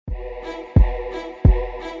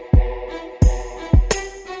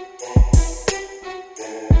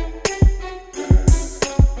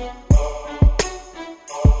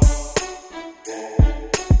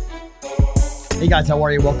guys, how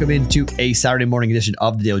are you? Welcome into a Saturday morning edition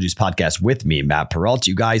of the Daily Juice Podcast with me, Matt Perrault.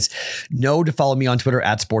 You guys know to follow me on Twitter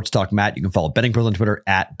at SportsTalkMatt. You can follow Betting Pros on Twitter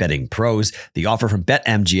at Betting Pros. The offer from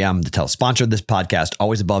BetMGM, the sponsor of this podcast,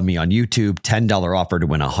 always above me on YouTube. $10 offer to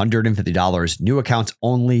win $150. New accounts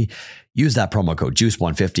only. Use that promo code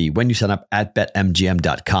JUICE150 when you sign up at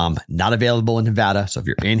BetMGM.com. Not available in Nevada. So if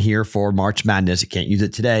you're in here for March Madness, you can't use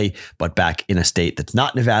it today, but back in a state that's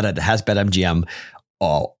not Nevada that has BetMGM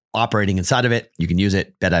operating inside of it, you can use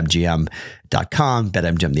it. BetMGM.com,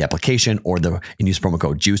 BetMGM the application, and use promo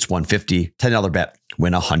code JUICE150. $10 bet,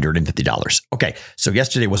 win $150. Okay, so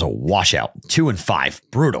yesterday was a washout. 2-5,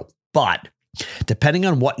 brutal. But depending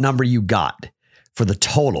on what number you got for the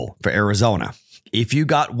total for Arizona, if you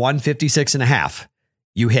got 156.5,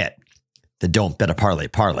 you hit the Don't Bet a Parlay.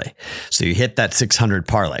 So you hit that 600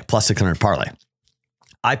 parlay, plus 600 parlay.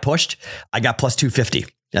 I pushed, I got plus 250.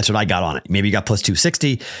 That's what I got on it. Maybe you got plus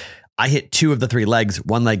 260. I hit two of the three legs.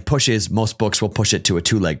 One leg pushes. Most books will push it to a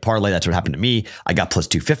 2-leg parlay. That's what happened to me. I got plus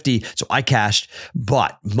 250. So I cashed,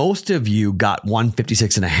 but most of you got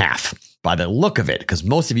 156.5 by the look of it, because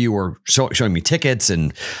most of you were showing me tickets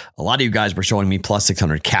and a lot of you guys were showing me plus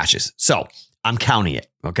 600 cashes. So I'm counting it.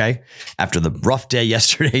 Okay. After the rough day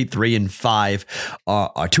yesterday, 3-5,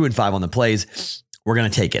 2-5 on the plays. We're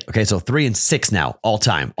going to take it. Okay. So 3-6 now all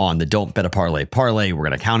time on the Don't Bet a Parlay. We're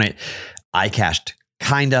going to count it. I cashed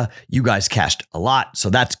kinda. You guys cashed a lot.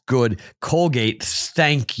 So that's good. Colgate,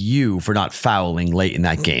 thank you for not fouling late in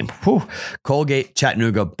that game. Whew. Colgate,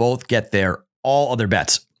 Chattanooga both get there. All other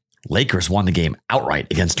bets. Lakers won the game outright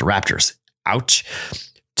against the Raptors. Ouch.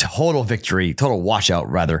 Total victory, total washout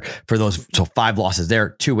rather for those. So 5 losses there,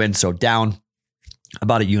 2 wins. So down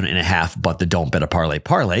about 1.5 units, but the Don't Bet a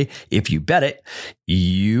Parlay. If you bet it,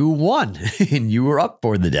 you won and you were up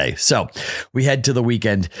for the day. So we head to the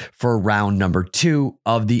weekend for round number 2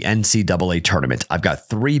 of the NCAA Tournament. I've got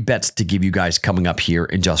 3 bets to give you guys coming up here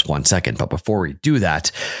in just 1 second. But before we do that,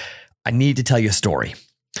 I need to tell you a story.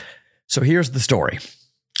 So here's the story.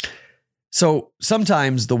 So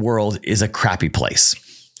sometimes the world is a crappy place.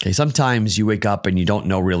 Okay, sometimes you wake up and you don't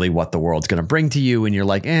know really what the world's going to bring to you. And you're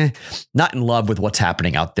like, not in love with what's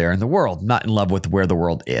happening out there in the world, not in love with where the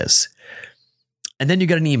world is. And then you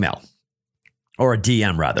get an email or a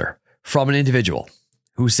DM rather from an individual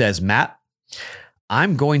who says, Matt,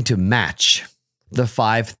 I'm going to match the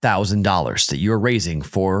 $5,000 that you're raising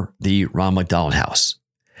for the Ronald McDonald House.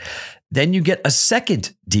 Then you get a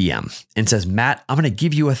second DM and says, Matt, I'm going to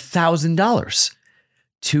give you $1,000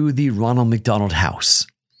 to the Ronald McDonald House.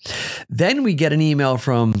 Then we get an email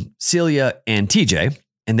from Celia and TJ,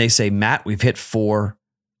 and they say, Matt, we've hit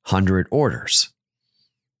 400 orders.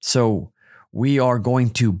 So we are going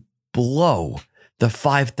to blow the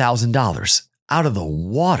 $5,000 out of the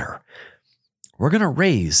water. We're going to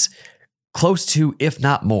raise close to, if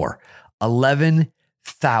not more,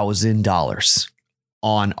 $11,000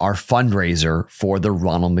 on our fundraiser for the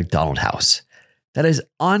Ronald McDonald House. That is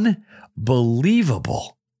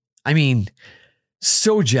unbelievable. I mean,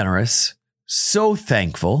 so generous, so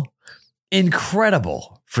thankful,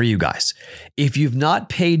 incredible for you guys. If you've not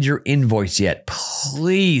paid your invoice yet,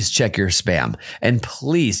 please check your spam. And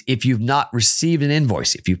please, if you've not received an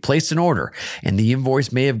invoice, if you've placed an order and the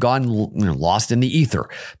invoice may have gone lost in the ether,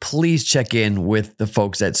 please check in with the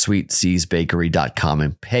folks at sweetseasbakery.com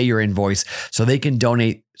and pay your invoice so they can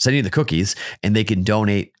send you the cookies and they can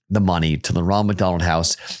donate the money to the Ronald McDonald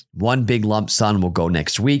House. One big lump sum will go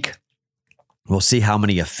next week. We'll see how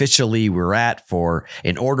many officially we're at for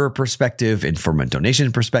an order perspective and from a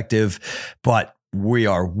donation perspective, but we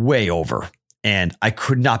are way over. And I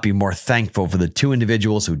could not be more thankful for the 2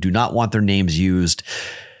 individuals who do not want their names used,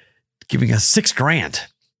 giving us $6,000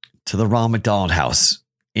 to the Ronald McDonald House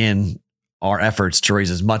in our efforts to raise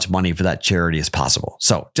as much money for that charity as possible.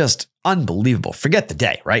 So just unbelievable. Forget the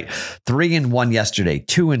day, right? 3-1 yesterday,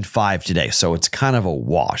 2-5 today. So it's kind of a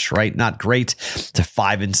wash, right? Not great. It's a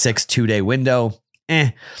 5-6 2-day window.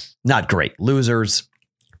 Not great. Losers.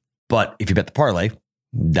 But if you bet the parlay,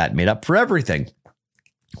 that made up for everything.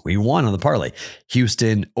 We won on the parlay.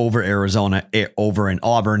 Houston over Arizona, over in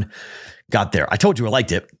Auburn. Got there. I told you I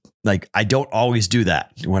liked it. Like, I don't always do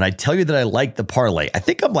that. When I tell you that I like the parlay, I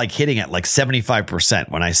think I'm like hitting at like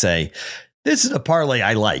 75% when I say, this is a parlay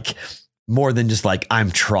I like, more than just like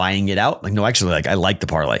I'm trying it out. Like, no, actually, like I like the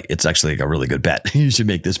parlay. It's actually like a really good bet. You should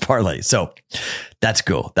make this parlay. So that's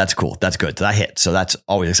cool. That's cool. That's good. That hit. So that's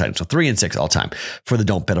always exciting. So 3-6 all time for the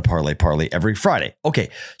Don't Bet a Parlay every Friday.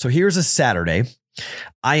 Okay. So here's a Saturday.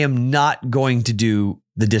 I am not going to do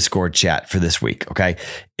the Discord chat for this week. Okay.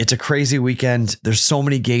 It's a crazy weekend. There's so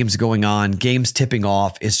many games going on, games tipping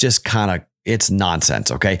off. It's just kind of It's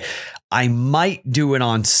nonsense, okay? I might do it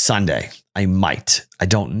on Sunday. I might. I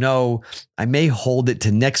don't know. I may hold it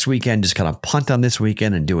to next weekend, just kind of punt on this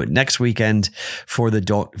weekend and do it next weekend for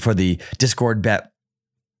the Discord bet.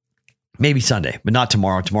 Maybe Sunday, but not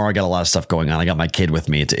tomorrow. Tomorrow I got a lot of stuff going on. I got my kid with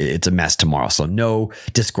me. It's a mess tomorrow. So no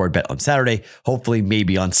Discord bet on Saturday. Hopefully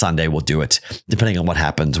maybe on Sunday we'll do it, depending on what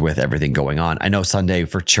happens with everything going on. I know Sunday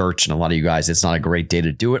for church and a lot of you guys, it's not a great day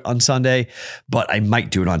to do it on Sunday, but I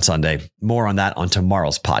might do it on Sunday. More on that on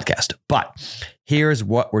tomorrow's podcast. But here's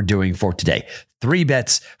what we're doing for today. 3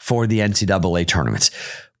 bets for the NCAA tournaments.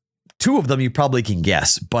 2 of them you probably can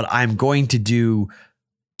guess, but I'm going to do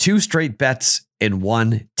 2 straight bets and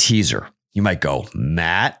 1 teaser. You might go,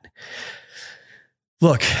 Matt,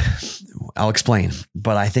 look, I'll explain,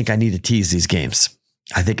 but I think I need to tease these games.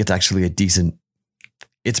 I think it's actually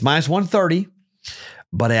it's minus 130,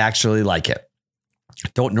 but I actually like it.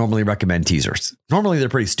 Don't normally recommend teasers. Normally they're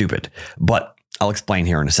pretty stupid, but I'll explain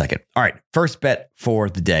here in a second. All right, first bet for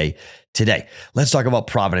the day today. Let's talk about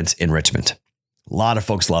Providence in Richmond. A lot of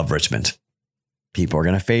folks love Richmond. People are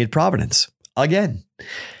going to fade Providence again.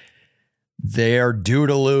 They're due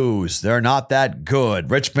to lose. They're not that good.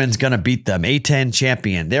 Richmond's going to beat them. A10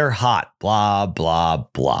 champion. They're hot. Blah, blah,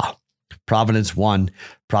 blah. Providence won.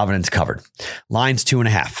 Providence covered. Line's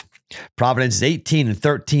 2.5. Providence is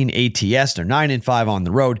 18-13 ATS. They're 9-5 on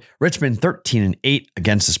the road. Richmond 13-8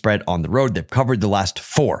 against the spread on the road. They've covered the last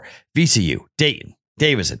 4. VCU, Dayton,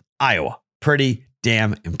 Davidson, Iowa. Pretty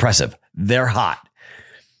damn impressive. They're hot.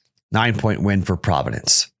 9-point win for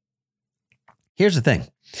Providence. Here's the thing.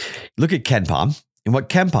 Look at KenPom and what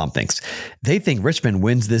KenPom thinks. They think Providence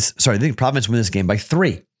wins this game by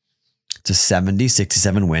 3. It's a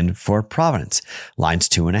 70-67 win for Providence. Line's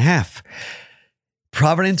 2.5.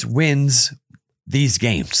 Providence wins these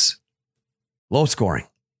games. Low scoring,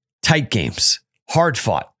 tight games, hard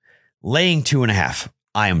fought, laying 2.5.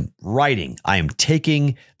 I am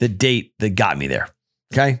taking the date that got me there.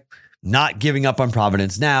 Okay. Not giving up on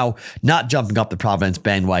Providence now, not jumping up the Providence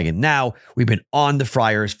bandwagon now. We've been on the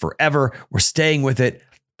Friars forever. We're staying with it.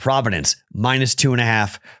 Providence minus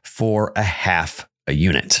 2.5 for a half a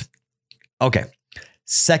unit. Okay.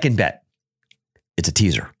 Second bet. It's a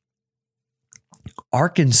teaser.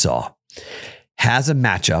 Arkansas has a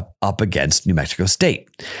matchup up against New Mexico State.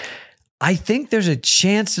 I think there's a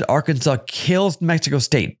chance that Arkansas kills New Mexico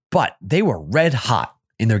State, but they were red hot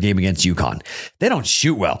in their game against UConn. They don't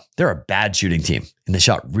shoot well. They're a bad shooting team, and they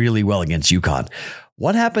shot really well against UConn.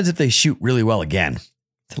 What happens if they shoot really well again?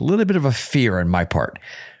 It's a little bit of a fear on my part.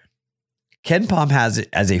 KenPom has it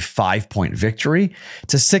as a 5-point victory.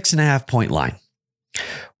 It's a 6.5-point line.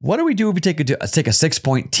 What do we do if we take a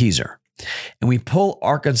 6-point teaser and we pull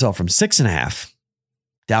Arkansas from 6.5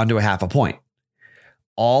 down to a half a point?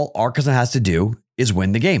 All Arkansas has to do is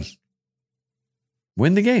win the game.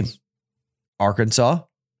 Win the game. Arkansas,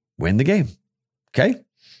 win the game. Okay?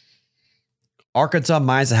 Arkansas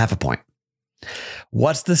minus a half a point.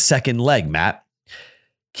 What's the second leg, Matt?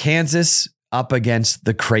 Kansas up against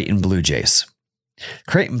the Creighton Blue Jays.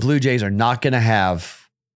 Creighton Blue Jays are not going to have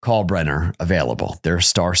Kalbrenner available. Their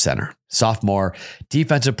star center. Sophomore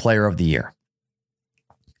defensive player of the year.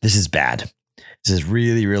 This is bad. This is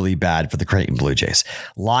really, really bad for the Creighton Blue Jays.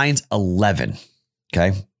 Line's 11.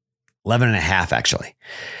 Okay? 11.5 actually.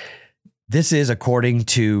 This is, according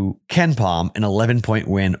to KenPom, an 11-point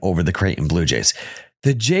win over the Creighton Blue Jays.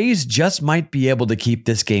 The Jays just might be able to keep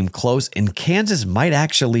this game close, and Kansas might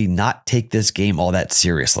actually not take this game all that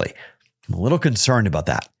seriously. I'm a little concerned about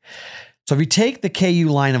that. So if you take the KU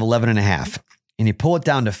line of 11.5 and you pull it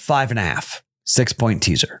down to 5.5, 6-point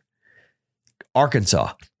teaser.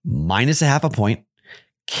 Arkansas, minus a half a point.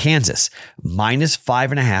 Kansas, minus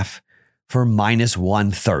 5.5 for minus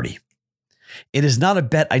 130. It is not a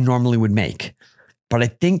bet I normally would make, but I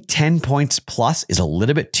think 10 points plus is a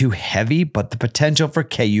little bit too heavy, but the potential for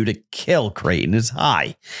KU to kill Creighton is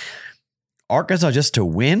high. Arkansas just to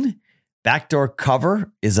win, backdoor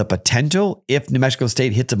cover is a potential. If New Mexico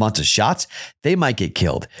State hits a bunch of shots, they might get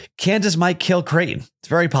killed. Kansas might kill Creighton. It's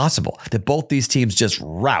very possible that both these teams just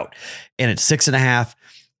rout, and it's 6.5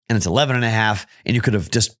 and it's 11.5, and you could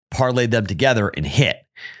have just parlayed them together and hit.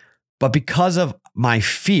 But because of my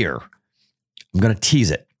fear, I'm going to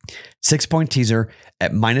tease it. 6-point teaser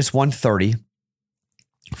at minus 130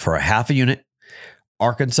 for a half a unit.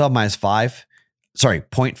 Arkansas minus 0.5,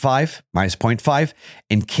 minus 0.5,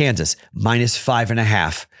 and Kansas minus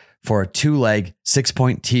 5.5 for a 2-leg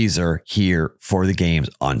 6-point teaser here for the games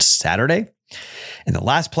on Saturday. And the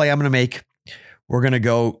last play I'm going to make, we're going to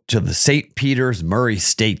go to the St. Peter's Murray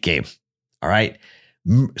State game. All right.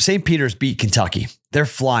 St. Peter's beat Kentucky. They're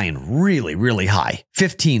flying really, really high.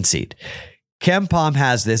 15 seed. Ken Pom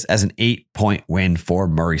has this as an 8-point win for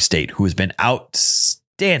Murray State, who has been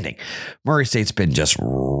outstanding. Murray State's been just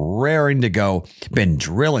raring to go, been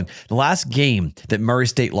drilling. The last game that Murray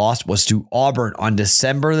State lost was to Auburn on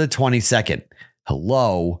December the 22nd.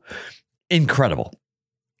 Hello. Incredible.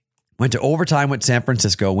 Went to overtime with San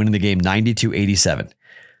Francisco, winning the game 92-87.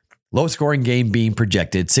 Low scoring game being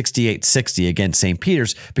projected 68-60 against St.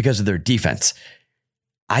 Peter's because of their defense.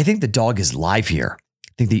 I think the dog is live here.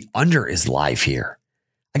 I think the under is live here.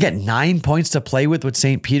 I got 9 points to play with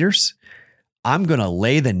St. Peter's. I'm going to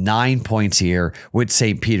lay the 9 points here with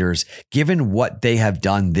St. Peter's, given what they have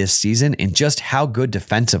done this season and just how good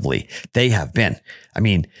defensively they have been. I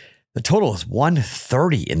mean, the total is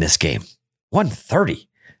 130 in this game. 130.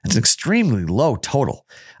 That's an extremely low total.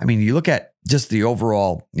 I mean, you look at just the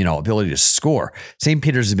overall, ability to score. St.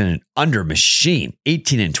 Peter's has been an under machine,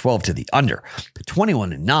 18-12 to the under,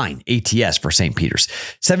 21-9 ATS for St. Peter's,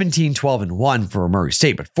 17-12-1 for Murray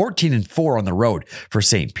State, but 14-4 on the road for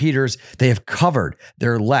St. Peter's. They have covered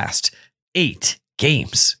their last 8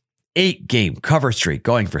 games, 8-game cover streak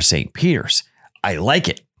going for St. Peter's. I like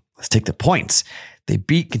it. Let's take the points. They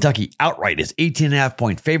beat Kentucky outright as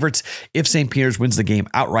 18.5-point favorites. If St. Peter's wins the game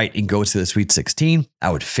outright and goes to the Sweet 16,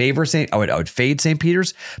 I would fade St.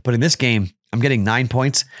 Peter's. But in this game, I'm getting 9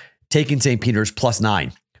 points, taking St. Peter's plus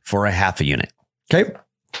 9 for a half a unit. Okay.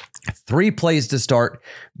 3 plays to start,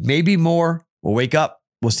 maybe more. We'll wake up.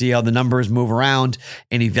 We'll see how the numbers move around.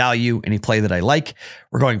 Any value, any play that I like.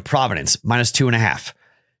 We're going Providence minus 2.5.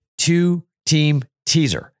 2-team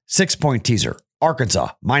teaser, 6-point teaser. Arkansas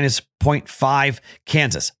minus 0.5,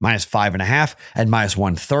 Kansas minus 5.5 and minus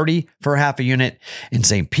 130 for a half a unit, and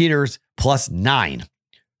St. Peter's plus 9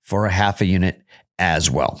 for a half a unit as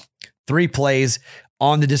well. 3 plays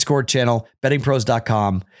on the Discord channel,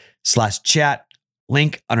 bettingpros.com/chat.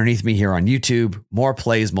 Link underneath me here on YouTube. More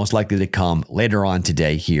plays most likely to come later on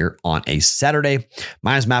today here on a Saturday.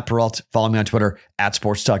 My name is Matt Perrault. Follow me on Twitter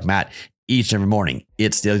 @SportsTalkMatt. Each and every morning,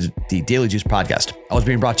 it's the Daily Juice Podcast. Always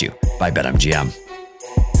being brought to you by BetMGM.